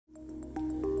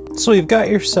So you've got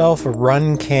yourself a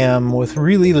Runcam with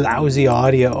really lousy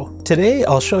audio. Today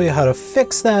I'll show you how to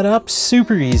fix that up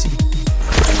super easy.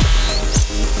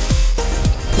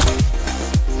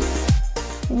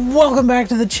 Welcome back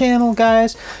to the channel,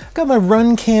 guys. I've got my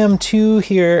Runcam 2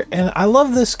 here and I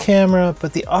love this camera,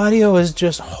 but the audio is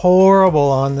just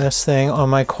horrible on this thing on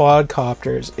my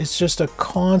quadcopters. It's just a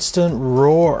constant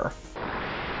roar.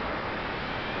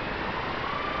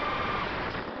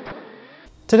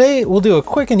 Today, we'll do a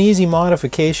quick and easy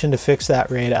modification to fix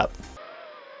that right up.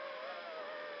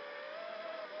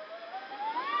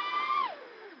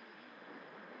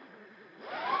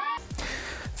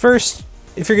 First,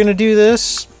 if you're going to do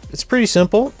this, it's pretty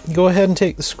simple. Go ahead and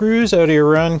take the screws out of your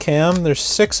Runcam. There's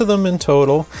 6 of them in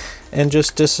total, and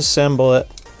just disassemble it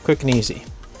quick and easy.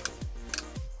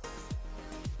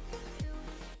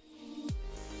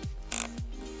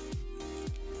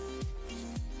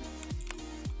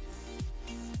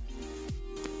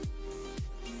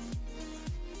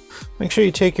 Make sure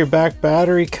you take your back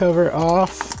battery cover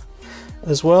off,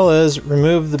 as well as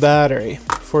remove the battery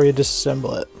before you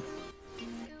disassemble it.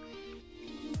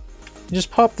 You just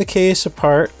pop the case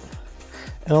apart,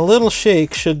 and a little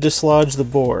shake should dislodge the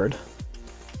board.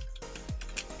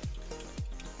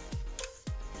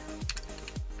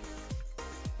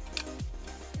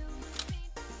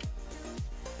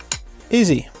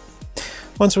 Easy.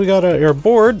 Once we got our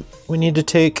board, we need to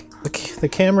take the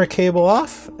camera cable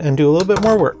off and do a little bit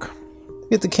more work.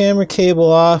 Get the camera cable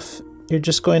off, you're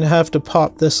just going to have to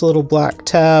pop this little black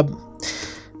tab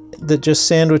that just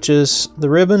sandwiches the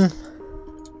ribbon.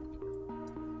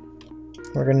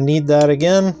 We're going to need that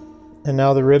again, and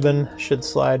now the ribbon should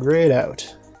slide right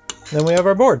out. Then we have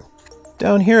our board.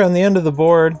 Down here on the end of the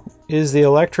board is the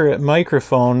electret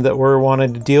microphone that we're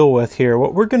wanting to deal with here.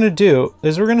 What we're going to do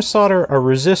is we're going to solder a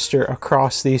resistor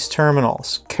across these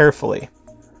terminals carefully.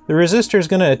 The resistor is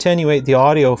going to attenuate the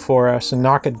audio for us and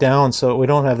knock it down so that we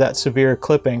don't have that severe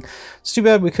clipping. It's too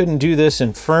bad we couldn't do this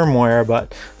in firmware,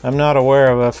 but I'm not aware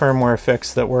of a firmware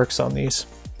fix that works on these.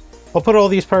 I'll put all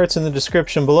these parts in the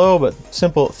description below, but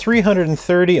simple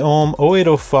 330 ohm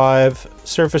 0805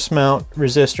 surface mount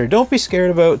resistor. Don't be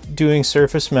scared about doing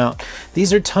surface mount.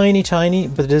 These are tiny,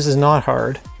 but this is not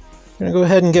hard. I'm going to go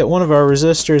ahead and get one of our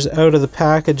resistors out of the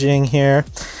packaging here.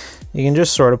 You can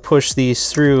just sort of push these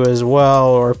through as well,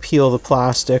 or peel the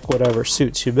plastic, whatever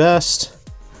suits you best.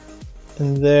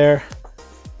 And there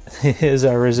is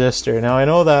our resistor. Now I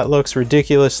know that looks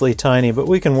ridiculously tiny, but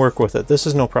we can work with it. This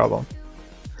is no problem.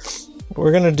 What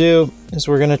we're going to do is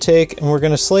we're going to take and we're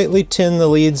going to slightly tin the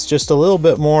leads just a little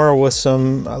bit more with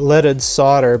some leaded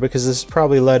solder, because this is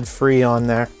probably lead free on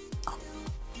there.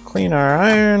 Clean our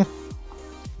iron.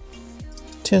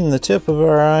 Tin the tip of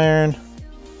our iron.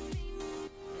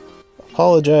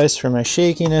 Apologize for my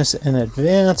shakiness in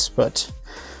advance, but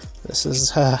this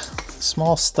is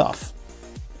small stuff.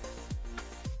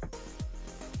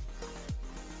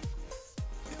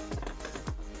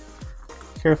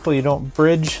 Careful you don't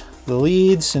bridge the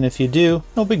leads, and if you do,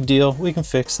 no big deal, we can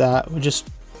fix that. We just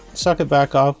suck it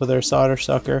back off with our solder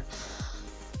sucker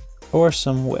or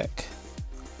some wick.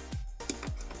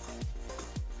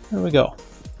 There we go.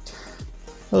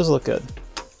 Those look good.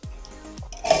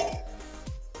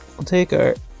 We'll take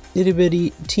our itty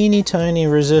bitty teeny tiny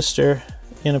resistor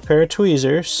in a pair of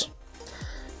tweezers,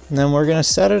 and then we're going to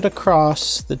set it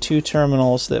across the 2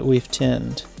 terminals that we've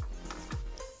tinned.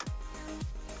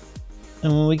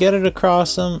 And when we get it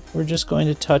across them, we're just going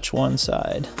to touch one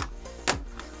side.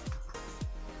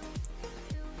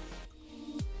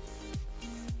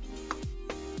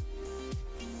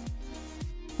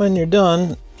 When you're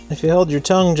done, if you held your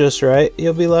tongue just right,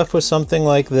 you'll be left with something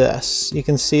like this. You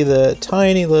can see the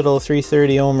tiny little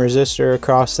 330 ohm resistor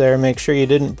across there. Make sure you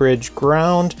didn't bridge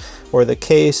ground or the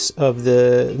case of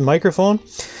the microphone.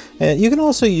 And you can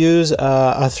also use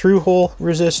a through-hole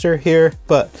resistor here,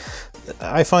 but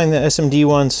I find the SMD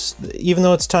ones, even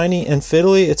though it's tiny and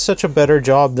fiddly, it's such a better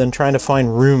job than trying to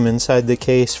find room inside the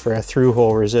case for a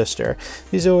through-hole resistor.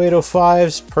 These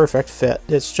 0805s, perfect fit.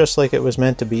 It's just like it was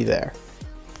meant to be there.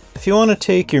 If you want to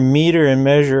take your meter and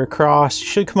measure across, you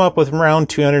should come up with around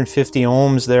 250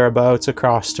 ohms thereabouts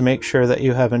across to make sure that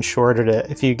you haven't shorted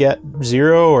it. If you get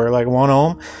 0 or like 1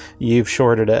 ohm, you've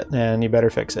shorted it and you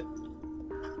better fix it.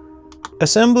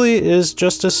 Assembly is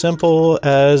just as simple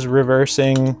as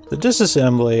reversing the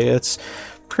disassembly. It's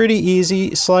pretty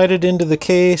easy. Slide it into the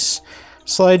case,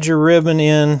 slide your ribbon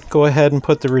in, go ahead and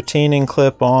put the retaining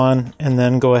clip on, and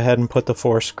then go ahead and put the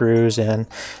 4 screws in.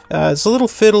 It's a little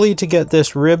fiddly to get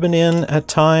this ribbon in at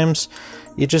times.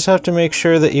 You just have to make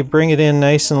sure that you bring it in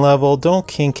nice and level, don't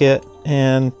kink it,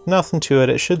 and nothing to it.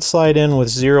 It should slide in with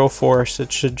 0 force.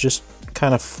 It should just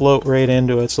kind of float right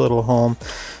into its little home.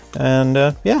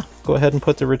 And yeah, go ahead and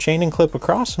put the retaining clip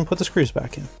across and put the screws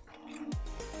back in.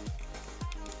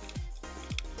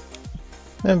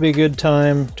 That'd be a good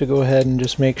time to go ahead and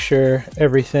just make sure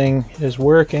everything is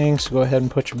working. So go ahead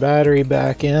and put your battery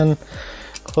back in,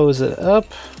 close it up,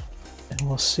 and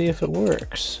we'll see if it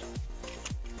works.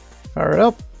 Fire it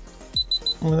up.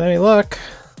 With any luck,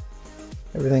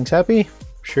 everything's happy.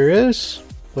 Sure is.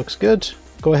 Looks good.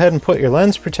 Go ahead and put your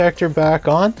lens protector back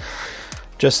on.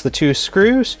 Just the 2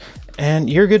 screws. And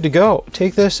you're good to go.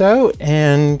 Take this out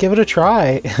and give it a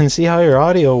try and see how your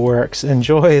audio works.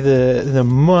 Enjoy the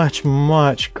much,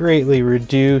 much greatly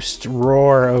reduced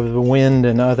roar of the wind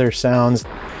and other sounds.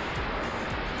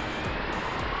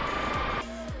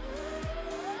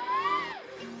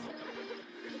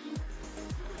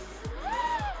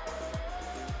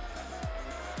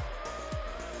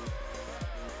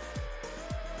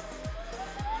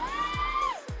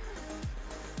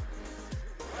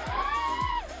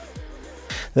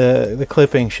 The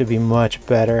clipping should be much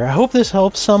better. I hope this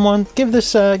helps someone. Give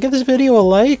this video a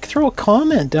like, throw a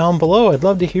comment down below. I'd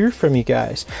love to hear from you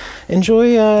guys.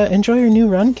 Enjoy your new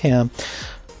Runcam.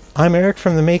 I'm Eric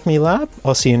from the Make Me Lab.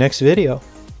 I'll see you next video.